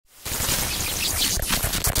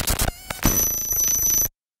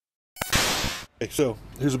Okay, so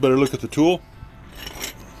here's a better look at the tool.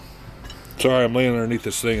 Sorry, I'm laying underneath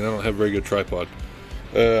this thing and I don't have a very good tripod.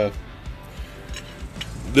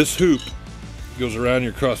 This hoop goes around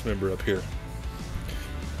your cross member up here.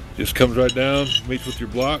 Just comes right down, meets with your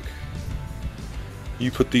block. You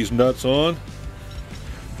put these nuts on,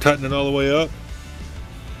 tighten it all the way up,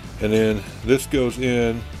 and then this goes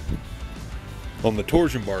in on the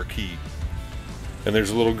torsion bar key. And there's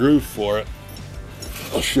a little groove for it.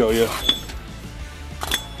 I'll show you.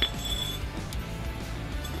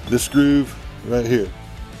 This groove right here,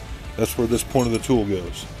 that's where this point of the tool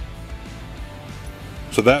goes.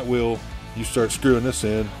 So that will, you start screwing this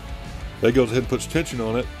in, that goes ahead and puts tension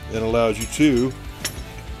on it and allows you to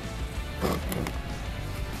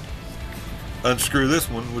unscrew this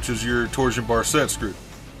one, which is your torsion bar set screw.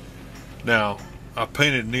 Now, I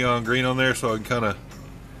painted neon green on there so I can kind of,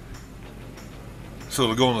 so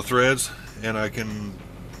it'll go on the threads and I can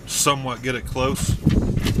somewhat get it close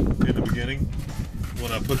in the beginning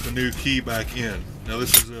when I put the new key back in. Now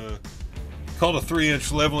this is called a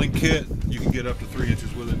 3-inch leveling kit. You can get up to 3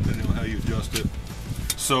 inches with it depending on how you adjust it.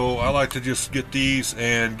 So I like to just get these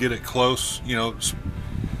and get it close, you know,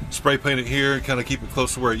 spray paint it here and kind of keep it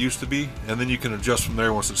close to where it used to be, and then you can adjust from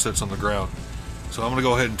there once it sits on the ground. So I'm going to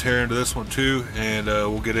go ahead and tear into this one too, and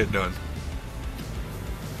we'll get it done.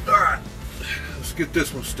 Alright, let's get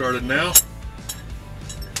this one started now.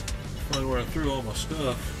 Find where I threw all my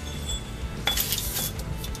stuff.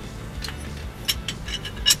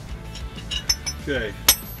 Okay,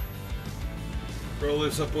 roll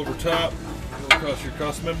this up over top, go across your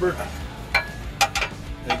cross member,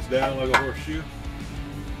 hangs down like a horseshoe.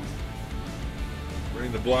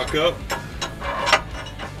 Bring the block up.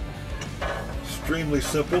 Extremely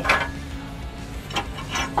simple.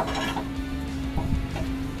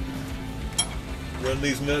 Run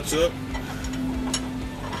these nuts up.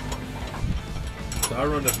 So I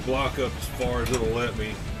run this block up as far as it'll let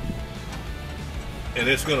me. And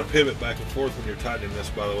it's going to pivot back and forth when you're tightening this,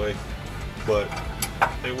 by the way. But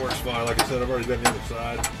it works fine. Like I said, I've already done the other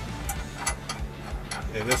side.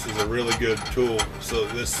 And this is a really good tool. So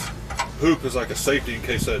this hoop is like a safety in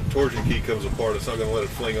case that torsion key comes apart. It's not going to let it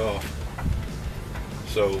fling off.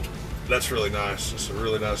 So that's really nice. It's a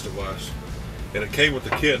really nice device. And it came with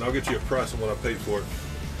the kit, and I'll get you a price on what I paid for it.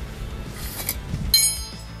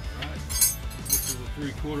 Alright, this is a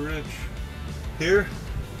 3/4 inch here.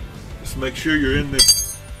 Just make sure you're in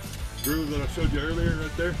this groove that I showed you earlier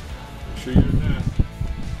right there. Make sure you're in that.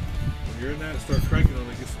 When you're in that, start cranking on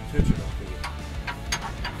it, get some tension off of it.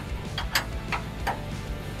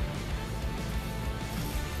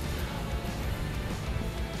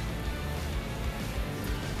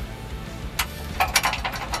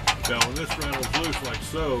 Now when this rattles loose like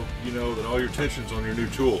so, you know that all your tension's on your new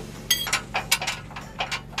tool.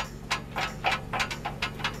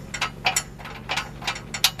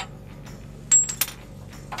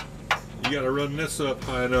 You got to run this up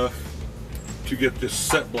high enough to get this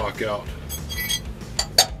set block out.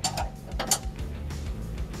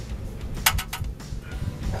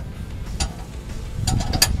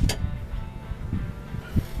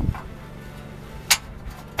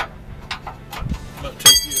 Might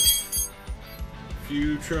take you a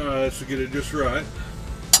few tries to get it just right.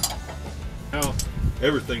 Now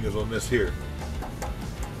everything is on this here.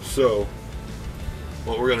 So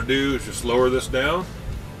what we're going to do is just lower this down,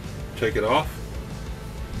 take it off,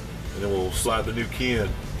 and then we'll slide the new key in.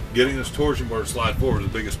 Getting this torsion bar to slide forward is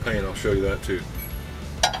the biggest pain. I'll show you that too.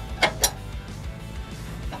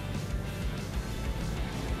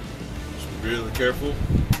 Just be really careful.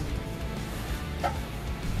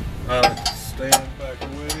 I like to stand back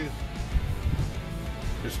away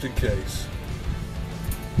just in case.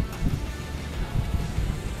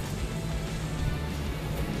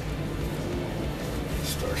 It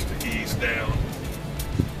starts to ease down.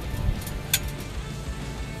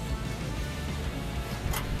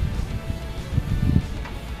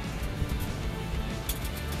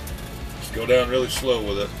 Go down really slow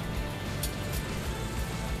with it.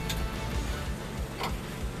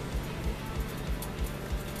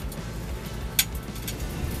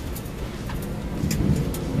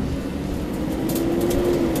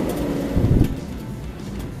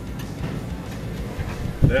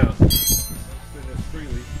 Now, spin this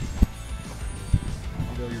freely. You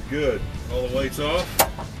know you're good. All the weight's off.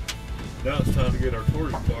 Now it's time to get our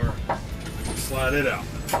torsion bar and slide it out.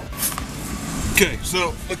 Okay,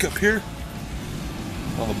 so look up here.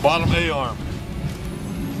 On the bottom A-arm,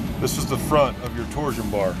 this is the front of your torsion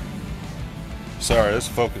bar. Sorry, this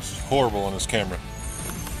focus is horrible on this camera.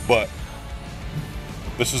 But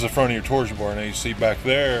this is the front of your torsion bar. Now you see back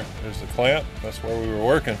there, there's the clamp. That's where we were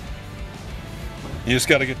working. You just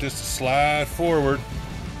got to get this to slide forward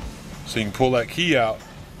so you can pull that key out,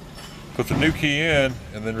 put the new key in,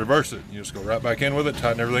 and then reverse it. You just go right back in with it,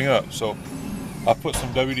 tighten everything up. So I put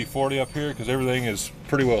some WD-40 up here because everything is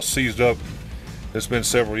pretty well seized up. It's been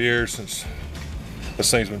several years since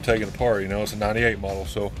this thing's been taken apart. You know, it's a 98 model,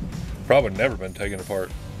 so probably never been taken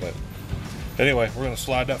apart. But anyway, we're going to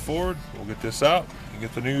slide that forward. We'll get this out and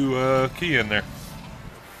get the new key in there.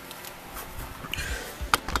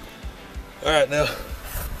 All right, now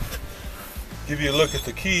give you a look at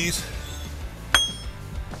the keys.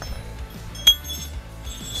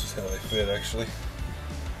 This is how they fit, actually.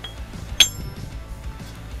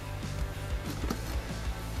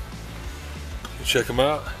 You check them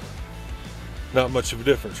out. Not much of a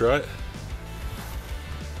difference, right?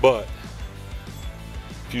 But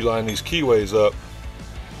if you line these keyways up,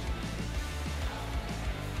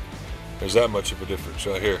 there's that much of a difference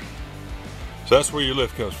right here. So that's where your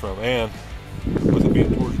lift comes from, and with it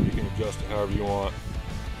being torsion, you can adjust it however you want.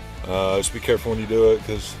 Just be careful when you do it,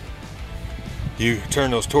 because you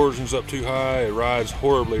turn those torsions up too high, it rides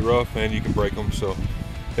horribly rough and you can break them. So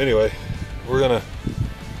anyway, we're gonna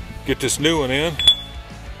get this new one in,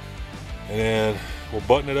 and then we'll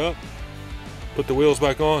button it up, put the wheels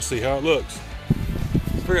back on, see how it looks.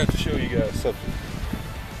 I forgot to show you guys something.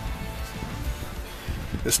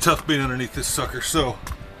 It's tough being underneath this sucker, so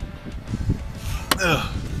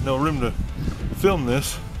no room to film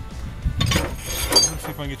this. Let's see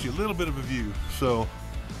if I can get you a little bit of a view. So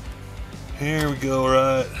here we go,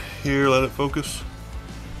 right here, let it focus.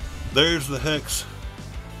 There's the hex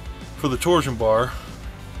for the torsion bar,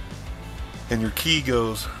 and your key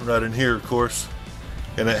goes right in here, of course.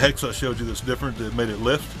 And that hex I showed you that's different, that made it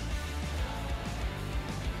lift,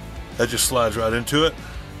 that just slides right into it.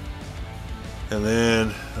 And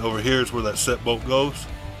then over here is where that set bolt goes.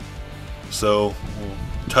 So we'll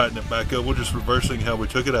tighten it back up. We're just reversing how we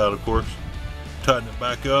took it out, of course. Tighten it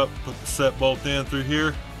back up, put the set bolt in through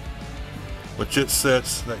here, which it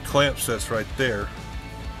sets, that clamp sets right there.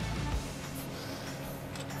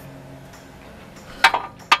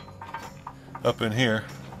 Up in here.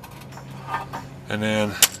 And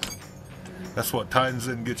then that's what tightens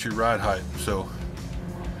it and gets your ride height. So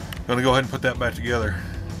I'm gonna go ahead and put that back together.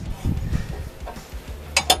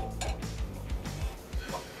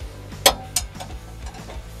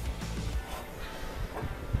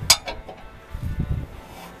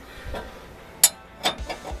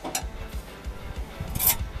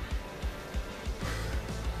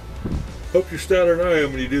 Hope you're stouter than I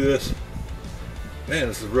am when you do this. Man,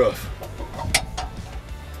 this is rough.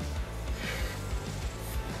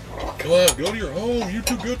 Come on, go to your home. You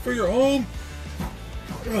too good for your home?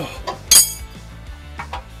 Oh.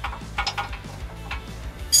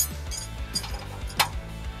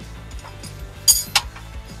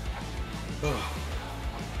 Oh.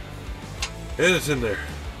 And it's in there.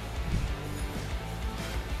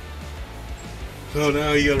 So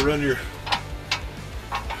now you gotta run your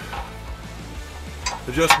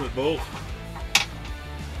adjustment bolt.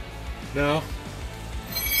 Now,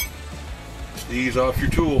 just ease off your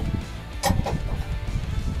tool.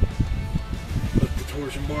 Let the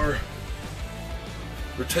torsion bar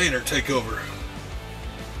retainer take over.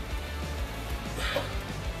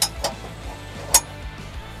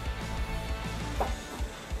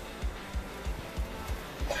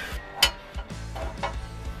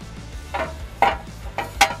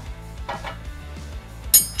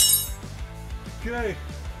 Okay,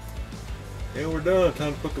 and we're done.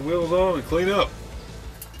 Time to put the wheels on and clean up.